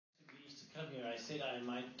said I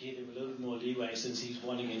might give him a little more leeway since he's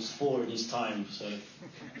 1 against 4 in his time. So,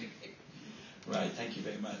 right. Thank you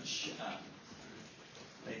very much,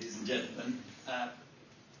 ladies and gentlemen.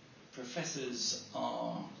 Professors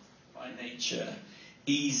are by nature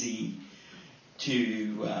easy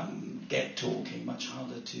to get talking, much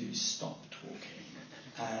harder to stop talking.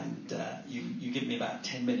 And you give me about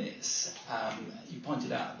 10 minutes. You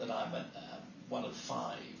pointed out that I'm one of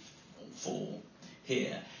 5 or 4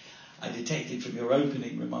 here. I detected from your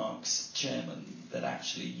opening remarks, Chairman, that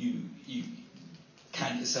actually you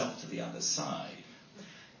count yourself to the other side.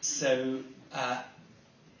 So I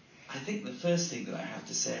think the first thing that I have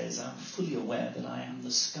to say is I'm fully aware that I am the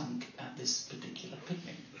skunk at this particular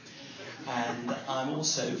picnic. And I'm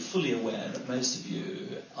also fully aware that most of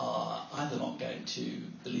you are either not going to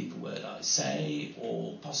believe a word I say,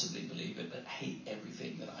 or possibly believe it but hate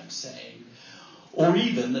everything that I'm saying, or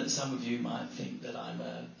even that some of you might think that I'm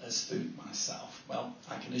a spook myself. Well,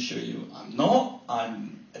 I can assure you I'm not.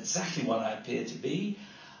 I'm exactly what I appear to be.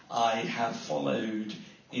 I have followed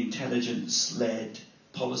intelligence-led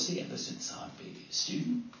policy ever since I've been a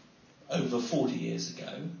student, over 40 years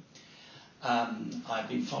ago. I've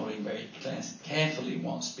been following very carefully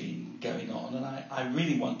what's been going on, and I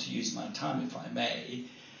really want to use my time, if I may,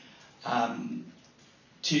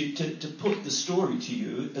 to put the story to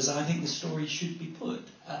you as I think the story should be put,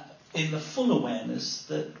 in the full awareness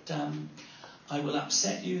that I will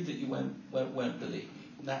upset you, that you won't believe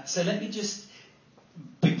me. So let me just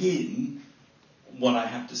begin what I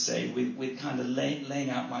have to say with kind of laying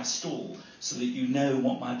out my stall so that you know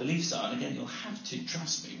what my beliefs are. And again, you'll have to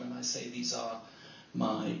trust me when I say these are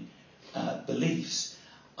my beliefs.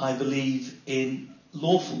 I believe in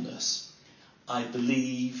lawfulness. I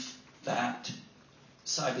believe that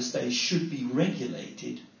cyberspace should be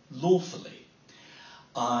regulated lawfully.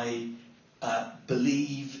 I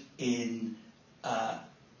believe in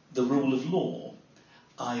the rule of law.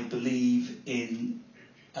 I believe in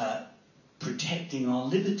protecting our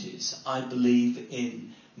liberties. I believe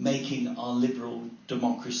in making our liberal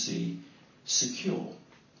democracy secure.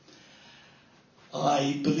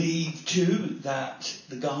 I believe, too, that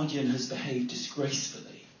The Guardian has behaved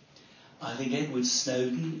disgracefully. I think Edward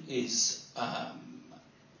Snowden is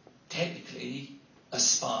technically a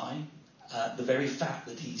spy. The very fact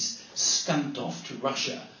that he's skunked off to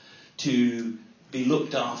Russia to be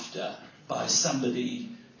looked after by somebody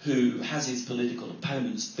who has his political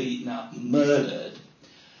opponents beaten up, murdered,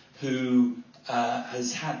 who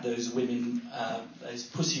has had those women, those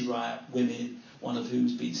Pussy Riot women, one of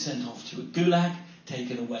whom's been sent off to a gulag,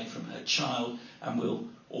 taken away from her child, and will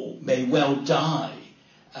or may well die,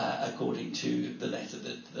 according to the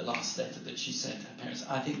last letter that she sent her parents.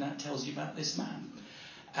 I think that tells you about this man.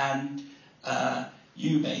 And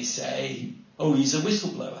you may say, oh, he's a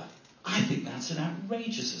whistleblower. I think that's an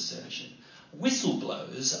outrageous assertion.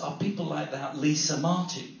 Whistleblowers are people like that Lisa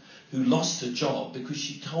Martin, who lost her job because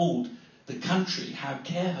she told the country how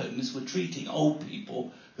care homes were treating old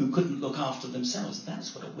people who couldn't look after themselves.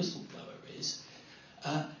 That's what a whistleblower is.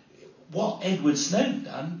 What Edward Snowden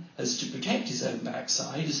done as to protect his own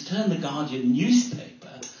backside is turn the Guardian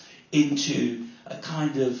newspaper into a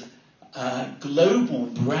kind of global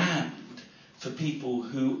brand for people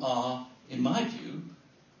who are, in my view,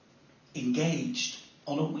 engaged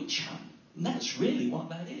on a witch hunt. And that's really what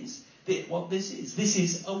that is. What this is. This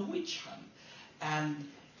is a witch hunt. And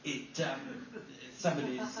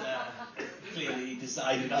somebody's clearly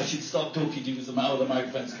decided I should stop talking to you because the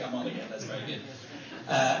microphones come on again. That's very good.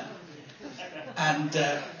 A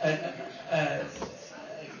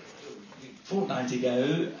fortnight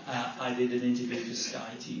ago, I did an interview for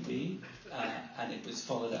Sky TV, and it was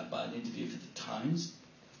followed up by an interview for The Times,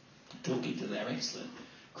 talking to their excellent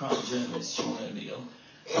crime journalist, Sean O'Neill.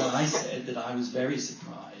 And I said that I was very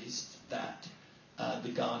surprised that The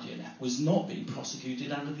Guardian was not being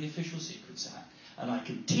prosecuted under the Official Secrets Act. And I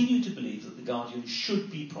continue to believe that The Guardian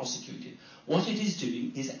should be prosecuted. What it is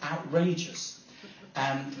doing is outrageous.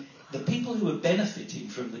 And the people who are benefiting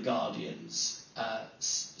from The Guardian's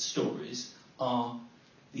stories are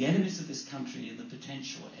the enemies of this country and the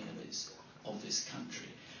potential enemies of this country.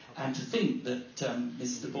 And to think that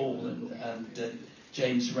Mr. Ball and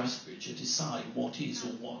James Rusbridger decide what is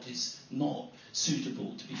or what is not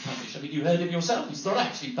suitable to be published. I mean, you heard him yourself. He's not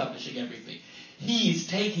actually publishing everything. He is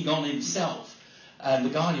taking on himself, and The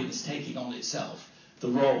Guardian is taking on itself, the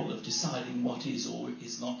role of deciding what is or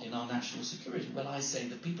is not in our national security. Well, I say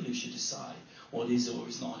the people who should decide what is or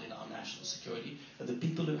is not in our national security are the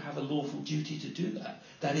people who have a lawful duty to do that.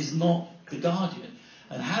 That is not The Guardian.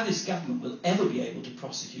 And how this government will ever be able to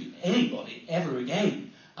prosecute anybody ever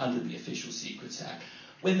again under the Official Secrets Act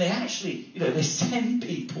when they actually, they send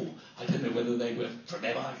people, I don't know whether they were from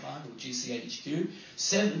MI5 or GCHQ,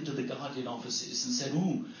 sent them to the Guardian offices and said,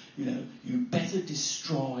 you better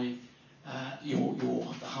destroy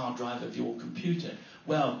the hard drive of your computer.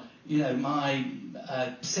 Well, my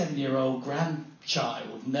 7-year-old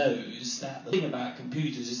grandchild knows that the thing about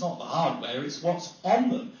computers is not the hardware, it's what's on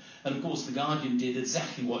them. And of course the Guardian did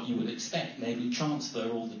exactly what you would expect, namely transfer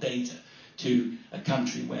all the data to a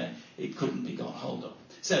country where it couldn't be got hold of.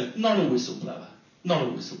 So, not a whistleblower. Not a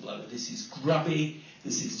whistleblower. This is grubby,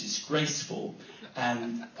 this is disgraceful,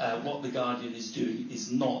 and what the Guardian is doing is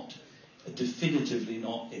definitively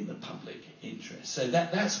not in the public interest. So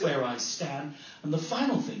that's where I stand. And the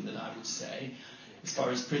final thing that I would say, as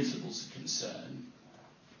far as principles are concerned,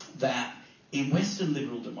 that in Western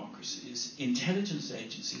liberal democracies, intelligence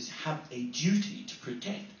agencies have a duty to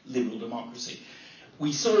protect liberal democracy.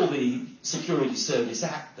 We saw the Security Service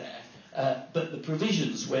Act there, but the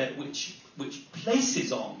provisions which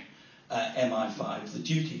places on MI5 the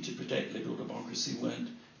duty to protect liberal democracy weren't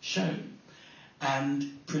shown.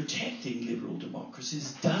 And protecting liberal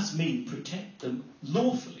democracies does mean protect them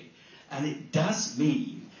lawfully. And it does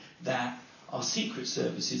mean that our secret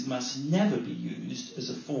services must never be used as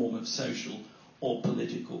a form of social or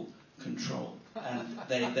political control. And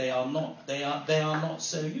they are not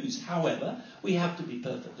so used. However, we have to be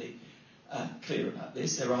perfectly clear about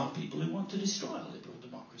this. There are people who want to destroy our liberal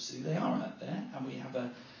democracy. They are out there, and we have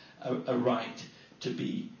a right to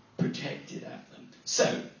be protected at them.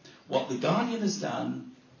 So, what the Guardian has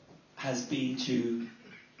done has been to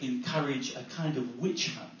encourage a kind of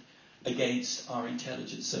witch hunt against our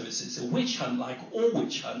intelligence services. A witch hunt, like all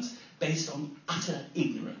witch hunts, based on utter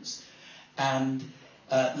ignorance. And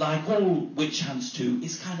like all witch hunts too,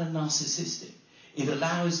 is kind of narcissistic. It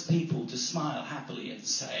allows people to smile happily and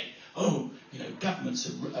say, governments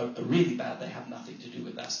are really bad, they have nothing to do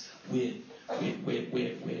with us. We're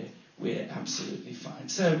absolutely fine.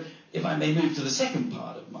 So, if I may move to the second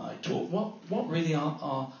part of my talk, what really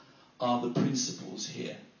are the principles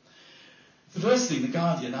here? The first thing, The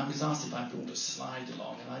Guardian, I was asked if I brought a slide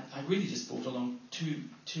along, and I really just brought along two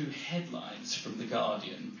headlines from The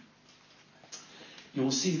Guardian.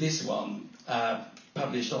 You'll see this one,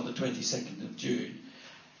 published on the 22nd of June.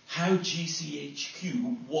 How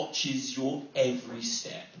GCHQ watches your every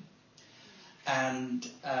step. And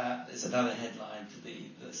there's another headline for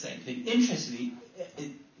the same thing. Interestingly,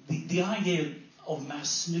 the idea of mass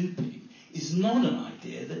snooping is not an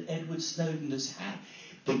idea that Edward Snowden has had.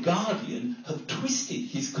 The Guardian have twisted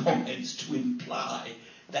his comments to imply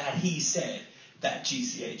that he said that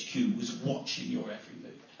GCHQ was watching your every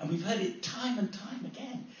move. And we've heard it time and time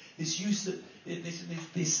again. This use of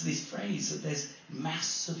this phrase that there's mass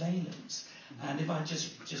surveillance. And if I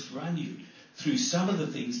just run you through some of the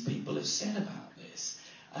things people have said about this,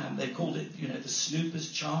 they've called it, the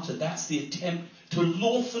Snoopers Charter. That's the attempt to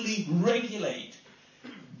lawfully regulate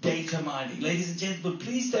data mining. Ladies and gentlemen,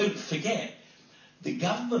 please don't forget, the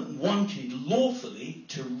government wanted lawfully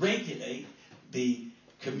to regulate the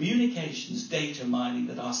communications data mining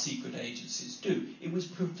that our secret agencies do. It was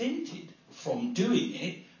prevented from doing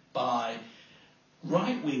it by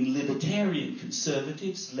right-wing libertarian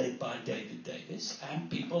conservatives led by David Davis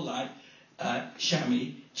and people like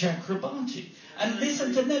Shami Chakrabarti. And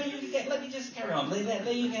listen to let me just carry on.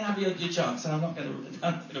 There you can have your chance, and I'm not going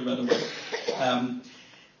to run away.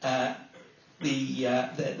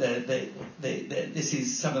 This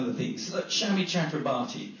is some of the things. Look, Shami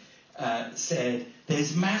Chakrabarti said,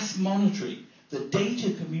 there's mass monitoring. The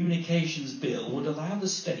Data Communications Bill would allow the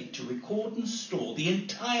state to record and store the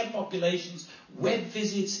entire population's web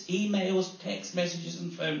visits, emails, text messages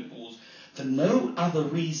and phone calls for no other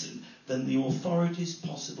reason than the authority's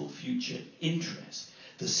possible future interest.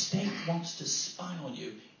 The state wants to spy on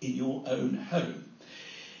you in your own home.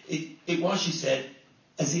 It was, she said,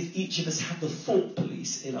 as if each of us had the thought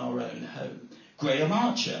police in our own home. Graham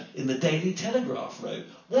Archer in the Daily Telegraph wrote,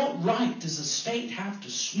 what right does the state have to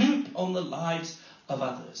snoop on the lives of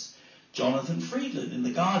others? Jonathan Friedland in The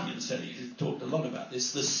Guardian said, he talked a lot about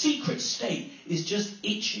this, the secret state is just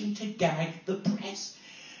itching to gag the press.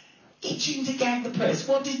 Itching to gag the press.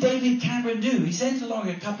 What did David Cameron do? He sent along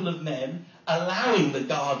a couple of men allowing The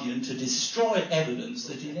Guardian to destroy evidence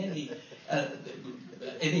that in any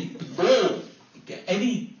law,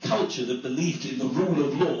 any culture that believed in the rule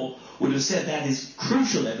of law would have said that is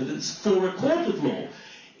crucial evidence for a court of law.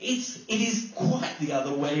 It is quite the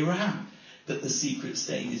other way around, that the secret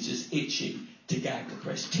state is just itching to gag the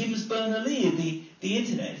press. Tim's Berners-Lee in the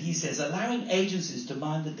internet, he says, allowing agencies to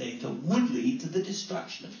mine the data would lead to the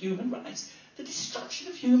destruction of human rights. The destruction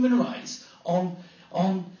of human rights on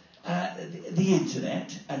the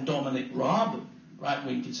internet, and Dominic Raab,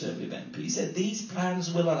 right-wing Conservative MP, said these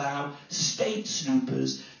plans will allow state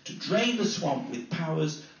snoopers to drain the swamp with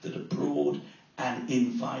powers that are broad and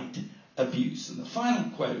invite abuse. And the final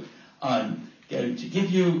quote I'm going to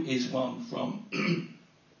give you is one from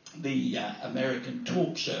the American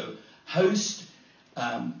talk show host,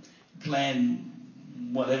 Glenn,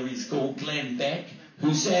 whatever he's called, Glenn Beck,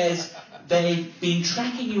 who says they've been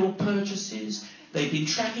tracking your purchases, they've been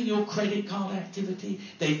tracking your credit card activity,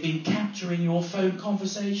 they've been capturing your phone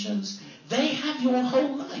conversations, they have your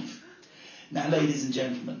whole life. Now, ladies and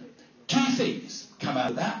gentlemen, two things come out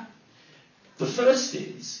of that. The first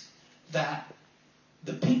is that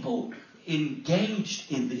the people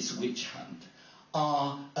engaged in this witch hunt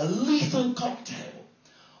are a lethal cocktail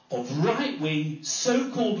of right-wing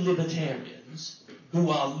so-called libertarians who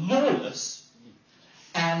are lawless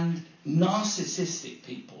and narcissistic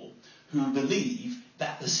people who believe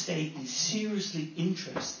that the state is seriously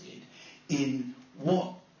interested in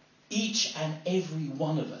what each and every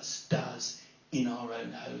one of us does in our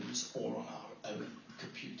own homes or on our own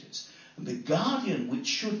computers. And the Guardian, which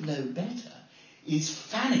should know better, is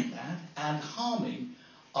fanning that and harming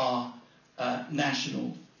our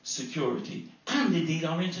national security and indeed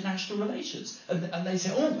our international relations. And they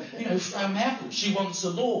say, oh, you know, Frau Merkel, she wants a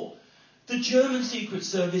law. The German Secret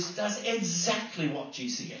Service does exactly what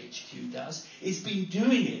GCHQ does. It's been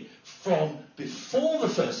doing it from before the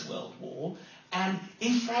First World War. And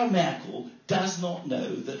if Frau Merkel does not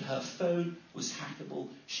know that her phone was hackable,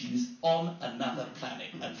 she is on another planet.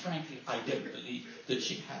 And frankly, I don't believe that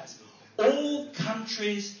she has. All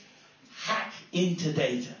countries hack into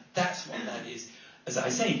data. That's what that is. As I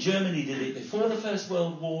say, Germany did it before the First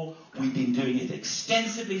World War. We've been doing it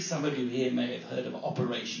extensively. Some of you here may have heard of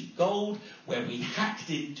Operation Gold, where we hacked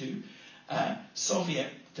into Soviet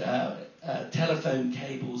telephone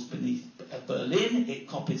cables beneath Berlin. It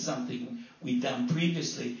copied something we'd done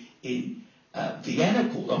previously in Vienna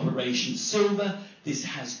called Operation Silver. This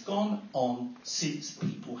has gone on since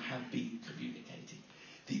people have been communicating.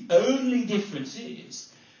 The only difference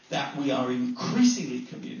is that we are increasingly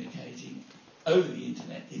communicating over the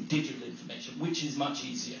internet in digital information, which is much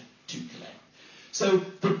easier to collect. So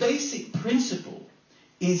the basic principle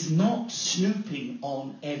is not snooping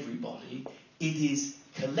on everybody. It is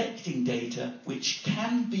collecting data which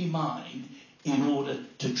can be mined in order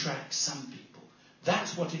to track some people.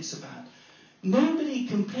 That's what it's about. Nobody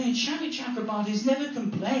complained. Shami Chakrabarty's never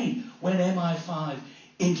complained when MI5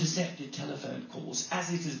 intercepted telephone calls,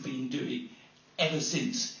 as it has been doing ever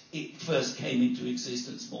since it first came into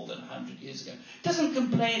existence more than 100 years ago. It doesn't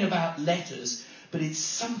complain about letters, but it's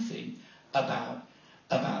something about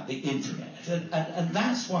the internet. And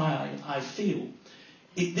that's why I feel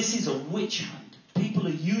this is a witch hunt. People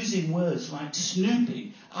are using words like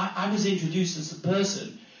snooping. I was introduced as the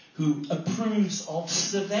person who approves of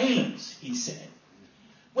surveillance, he said.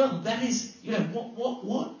 Well, that is, you know,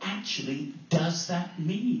 what actually does that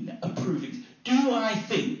mean, approving? Do I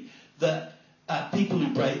think that people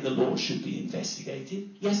who break the law should be investigated?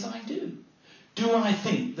 Yes, I do. Do I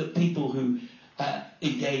think that people who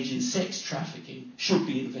engage in sex trafficking should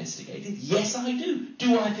be investigated? Yes, I do.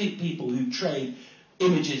 Do I think people who trade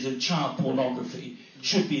images of child pornography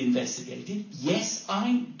should be investigated? Yes,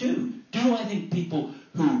 I do. Do I think people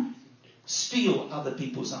who steal other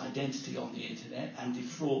people's identity on the internet and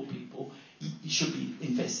defraud people should be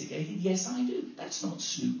investigated? Yes, I do. That's not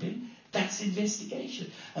snooping. That's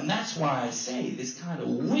investigation. And that's why I say this kind of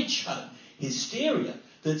witch hunt hysteria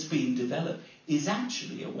that's being developed is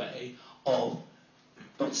actually a way of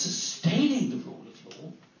not sustaining the rule of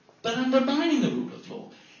law, but undermining the rule of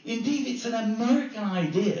law. Indeed, it's an American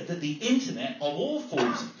idea that the internet, of all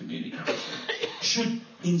forms of communication, should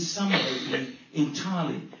in some way be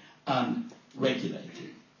entirely unregulated.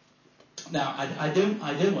 Now, I don't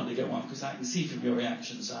want to go on because I can see from your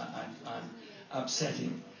reactions I'm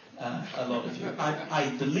upsetting a lot of you. I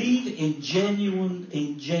believe in genuine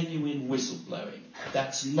whistleblowing.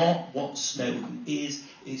 That's not what Snowden is.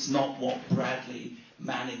 It's not what Bradley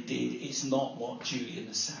Manning did. It's not what Julian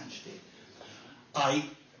Assange did. I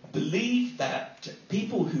believe that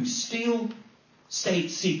people who steal state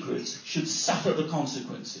secrets should suffer the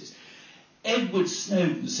consequences. Edward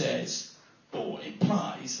Snowden says, or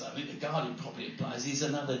implies, I mean the Guardian probably implies, he's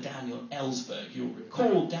another Daniel Ellsberg. You'll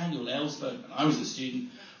recall Daniel Ellsberg, when I was a student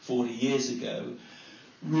 40 years ago,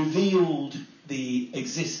 revealed the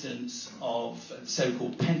existence of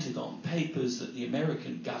so-called Pentagon Papers, that the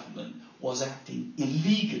American government was acting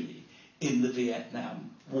illegally in the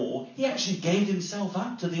Vietnam War. He actually gave himself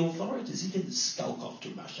up to the authorities. He didn't skulk off to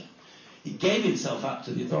Russia. He gave himself up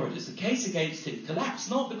to the authorities. The case against him collapsed,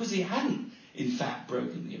 not because he hadn't, in fact,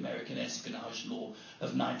 broken the American espionage law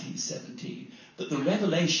of 1917, but the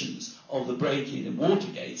revelations of the break-in in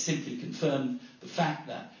Watergate simply confirmed the fact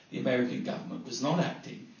that the American government was not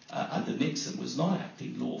acting, under Nixon, was not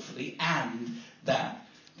acting lawfully, and that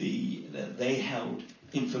they held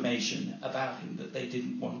information about him that they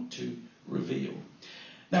didn't want to reveal.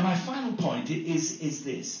 Now, my final point is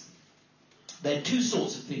this. There are two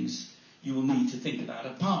sorts of things you will need to think about,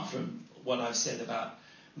 apart from what I've said about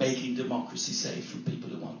making democracy safe from people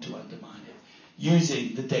who want to undermine it,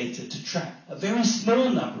 using the data to track a very small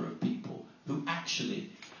number of people who actually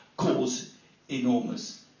cause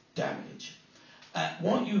enormous damage.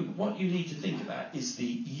 What you need to think about is the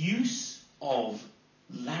use of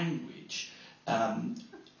language like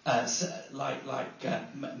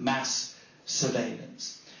mass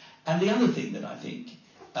surveillance. And the other thing that I think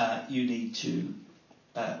you need to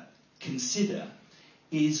consider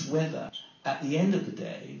is whether, at the end of the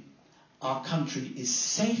day, our country is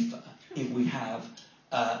safer if we have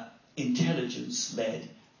intelligence-led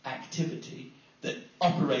activity that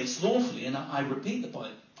operates lawfully. And I repeat the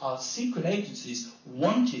point, our secret agencies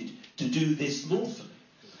wanted to do this lawfully.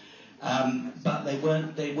 But they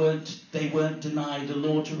weren't denied a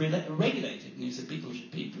law to regulate it. And you said people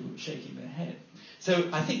were shaking their head. So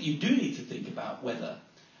I think you do need to think about whether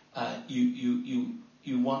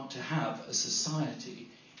you want to have a society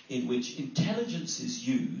in which intelligence is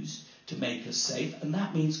used to make us safe, and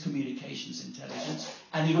that means communications intelligence,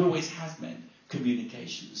 and it always has meant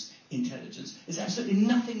communications intelligence. There's absolutely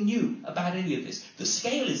nothing new about any of this. The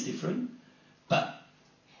scale is different, but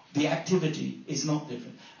the activity is not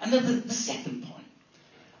different. And then the second point,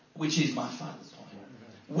 which is my final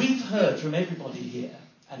point, we've heard from everybody here,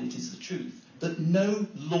 and it is the truth, that no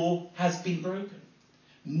law has been broken.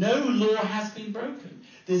 No law has been broken.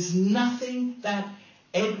 There's nothing that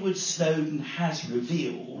Edward Snowden has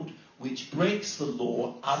revealed which breaks the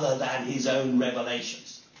law other than his own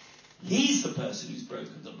revelations. He's the person who's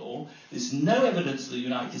broken the law. There's no evidence that the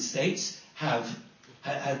United States have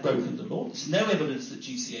broken the law. There's no evidence that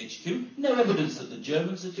GCHQ, no evidence that the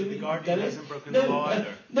Germans are doing. The Guardian hasn't broken the law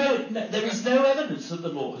either. No, there is no evidence that the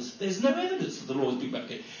law has. There's no evidence that the law has been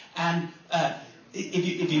broken. And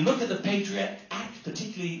if you look at the Patriot Act,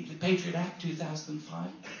 particularly the Patriot Act 2005,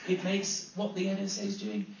 it makes what the NSA is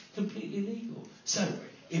doing completely legal. So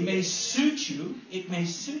it may suit you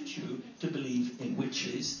to believe in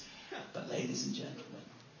witches, but ladies and gentlemen,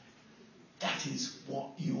 that is what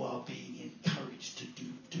you are being encouraged to do,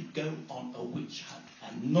 to go on a witch hunt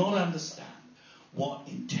and not understand what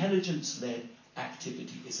intelligence-led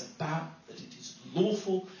activity is about, that it is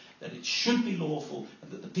lawful, that it should be lawful,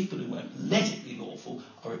 and that the people who won't let it be lawful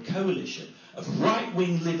are a coalition of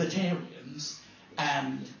right-wing libertarians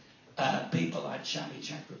and people like Shami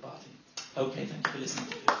Chakrabarti. Okay, thank you for listening.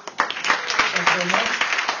 Thank you very much.